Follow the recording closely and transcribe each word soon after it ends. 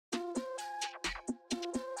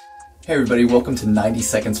Hey everybody, welcome to 90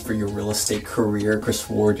 Seconds for Your Real Estate Career. Chris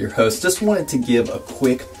Ward, your host. Just wanted to give a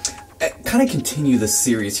quick, kind of continue the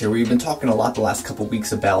series here. We've been talking a lot the last couple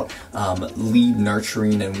weeks about lead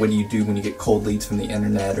nurturing and what do you do when you get cold leads from the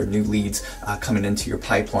internet or new leads coming into your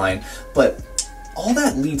pipeline. But all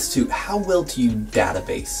that leads to how well do you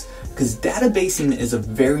database? Because databasing is a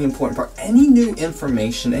very important part. Any new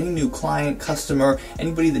information, any new client, customer,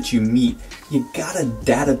 anybody that you meet, you got a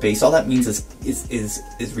database. All that means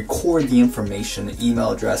is record the information, an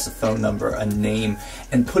email address, a phone number, a name,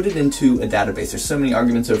 and put it into a database. There's so many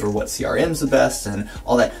arguments over what CRM's the best and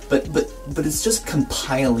all that, but it's just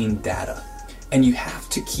compiling data. And you have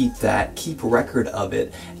to keep record of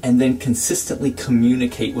it, and then consistently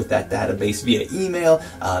communicate with that database via email,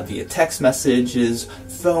 via text messages,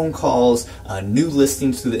 phone calls, new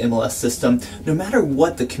listings through the MLS system. No matter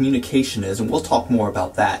what the communication is, and we'll talk more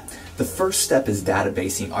about that, the first step is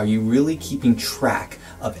databasing. Are you really keeping track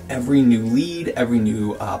of every new lead, every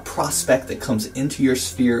new prospect that comes into your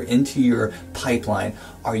sphere, into your pipeline?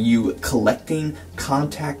 Are you collecting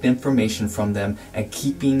contact information from them and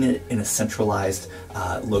keeping it in a centralized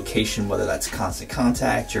location, whether that's Constant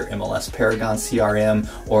Contact, your MLS Paragon CRM,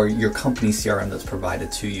 or your company CRM that's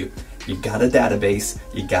provided to you? You've got a database,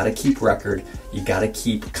 you got to keep record, you got to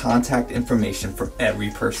keep contact information for every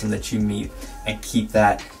person that you meet, and keep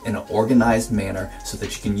that in an organized manner so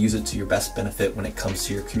that you can use it to your best benefit when it comes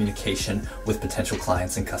to your communication with potential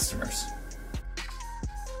clients and customers.